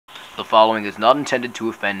The following is not intended to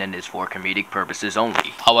offend and is for comedic purposes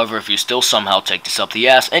only. However, if you still somehow take this up the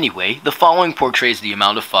ass anyway, the following portrays the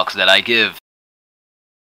amount of fucks that I give.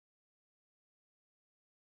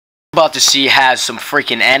 About to see has some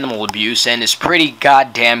freaking animal abuse and is pretty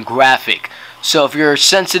goddamn graphic. So if you're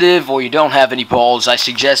sensitive or you don't have any balls, I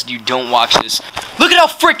suggest you don't watch this. Look at how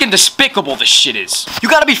freaking despicable this shit is. You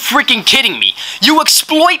gotta be freaking kidding me. You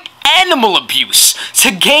exploit animal abuse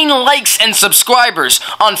to gain likes and subscribers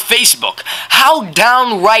on Facebook. How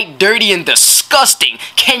downright dirty and disgusting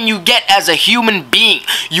can you get as a human being,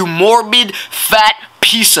 you morbid, fat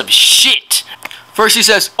piece of shit? First he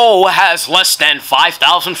says, oh, has less than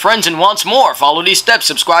 5,000 friends and wants more. Follow these steps,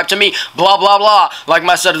 subscribe to me, blah, blah, blah. Like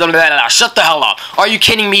my son, shut the hell up. Are you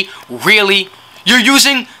kidding me? Really? You're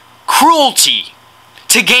using cruelty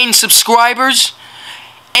to gain subscribers?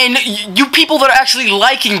 And you people that are actually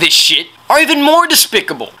liking this shit are even more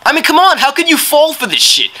despicable. I mean, come on, how could you fall for this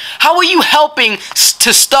shit? How are you helping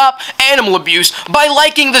to stop animal abuse by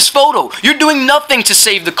liking this photo? You're doing nothing to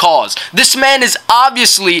save the cause. This man is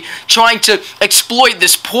obviously trying to exploit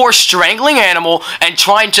this poor strangling animal and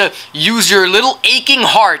trying to use your little aching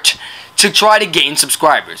heart to try to gain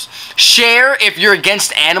subscribers. Share if you're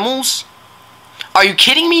against animals? Are you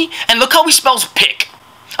kidding me? And look how he spells pick.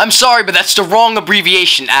 I'm sorry, but that's the wrong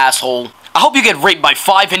abbreviation, asshole. I hope you get raped by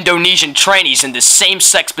 5 Indonesian trannies in the same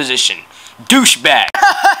sex position. Douchebag.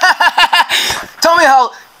 Tell me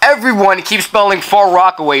how everyone keeps spelling Far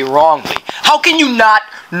Rockaway wrongly. How can you not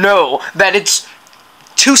know that it's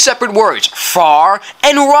two separate words, far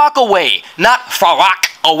and rockaway? Not far rock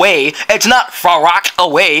away. It's not far rock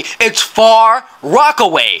away. It's far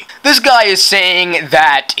rockaway. This guy is saying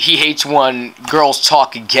that he hates when girls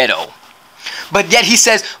talk ghetto. But yet he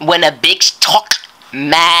says, when a bitch talk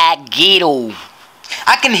my ghetto,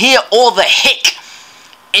 I can hear all the hick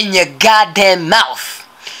in your goddamn mouth.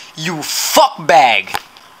 You fuckbag.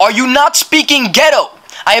 Are you not speaking ghetto?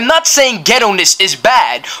 I am not saying ghetto-ness is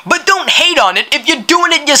bad, but don't hate on it if you're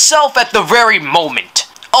doing it yourself at the very moment.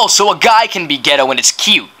 Oh, so a guy can be ghetto and it's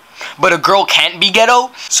cute, but a girl can't be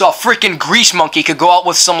ghetto? So a freaking grease monkey could go out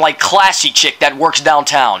with some like classy chick that works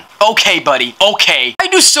downtown. Okay, buddy, okay. Why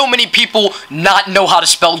do so many people not know how to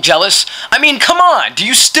spell jealous? I mean, come on, do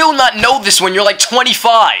you still not know this when you're like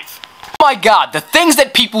 25? Oh my god, the things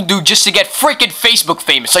that people do just to get freaking Facebook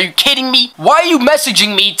famous. Are you kidding me? Why are you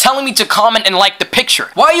messaging me telling me to comment and like the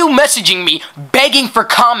picture? Why are you messaging me begging for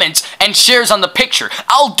comments and shares on the picture?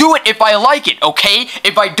 I'll do it if I like it, okay?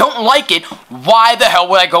 If I don't like it, why the hell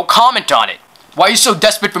would I go comment on it? Why are you so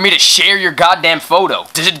desperate for me to share your goddamn photo?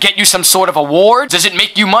 Does it get you some sort of award? Does it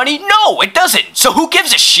make you money? No, it doesn't. So who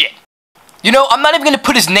gives a shit? You know, I'm not even going to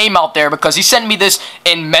put his name out there because he sent me this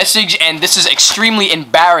in message and this is extremely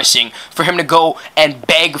embarrassing for him to go and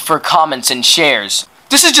beg for comments and shares.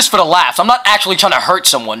 This is just for the laughs. I'm not actually trying to hurt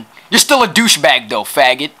someone. You're still a douchebag though,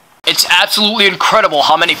 faggot. It's absolutely incredible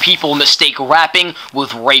how many people mistake rapping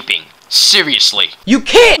with raping. Seriously. You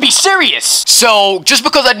can't be serious! So, just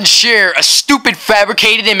because I didn't share a stupid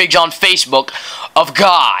fabricated image on Facebook of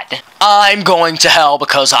God, I'm going to hell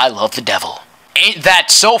because I love the devil. Ain't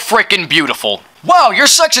that so frickin' beautiful? Wow, you're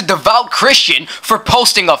such a devout Christian for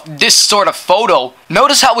posting this sort of photo.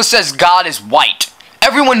 Notice how it says God is white.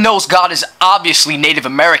 Everyone knows God is obviously Native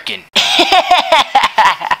American.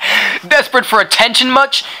 Desperate for attention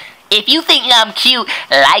much? If you think I'm cute,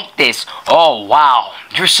 like this. Oh, wow.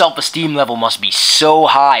 Your self-esteem level must be so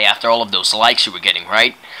high after all of those likes you were getting,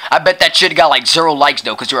 right? I bet that shit got like 0 likes,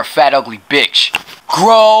 though, because you're a fat, ugly bitch.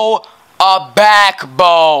 Grow a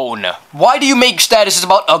backbone. Why do you make statuses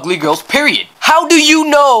about ugly girls, period? How do you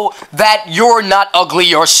know that you're not ugly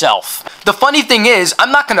yourself? The funny thing is,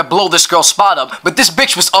 I'm not gonna blow this girl's spot up, but this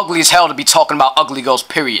bitch was ugly as hell to be talking about ugly girls,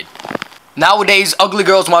 period. Nowadays, ugly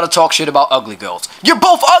girls want to talk shit about ugly girls. You're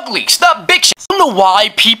both ugly! Stop bitching! I don't know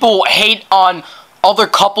why people hate on other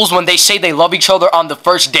couples when they say they love each other on the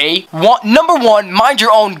first day. Number one, mind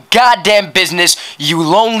your own goddamn business, you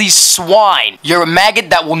lonely swine. You're a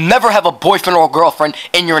maggot that will never have a boyfriend or a girlfriend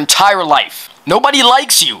in your entire life. Nobody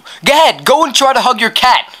likes you. Go ahead, go and try to hug your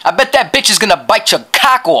cat. I bet that bitch is gonna bite your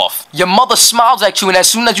cock off. Your mother smiles at you and as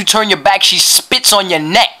soon as you turn your back, she spits on your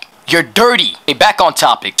neck. You're dirty. Hey, back on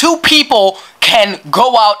topic. Two people can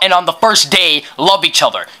go out and on the first day love each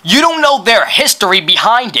other. You don't know their history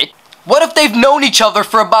behind it. What if they've known each other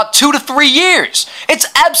for about 2 to 3 years? It's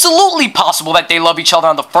absolutely possible that they love each other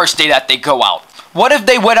on the first day that they go out. What if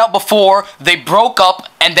they went out before, they broke up,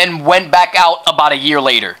 and then went back out about a year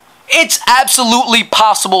later? It's absolutely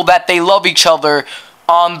possible that they love each other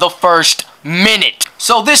on the first minute.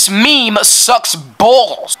 So this meme sucks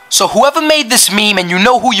balls. So whoever made this meme, and you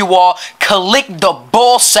know who you are, collect the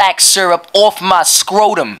ballsack syrup off my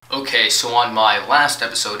scrotum. Okay, so on my last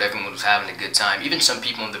episode, everyone was having a good time. Even some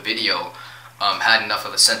people in the video had enough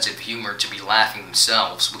of a sense of humor to be laughing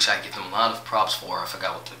themselves, which I give them a lot of props for. I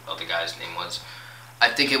forgot what the other guy's name was. I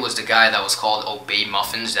think it was the guy that was called Obey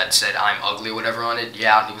Muffins that said I'm ugly or whatever on it.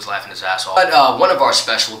 Yeah, he was laughing his ass off. But one of our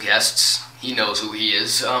special guests, he knows who he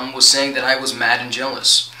is, was saying that I was mad and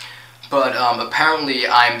jealous. But apparently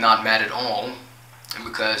I'm not mad at all,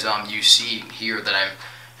 because you see here that I'm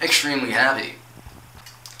extremely happy.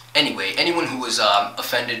 Anyway, anyone who was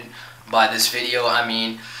offended by this video, I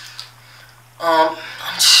mean,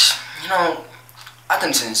 you know, I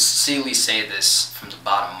can sincerely say this from the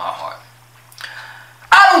bottom of my heart.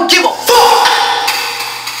 I don't give a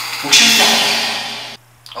fuck what you think.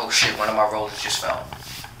 Oh shit, one of my rollers just fell.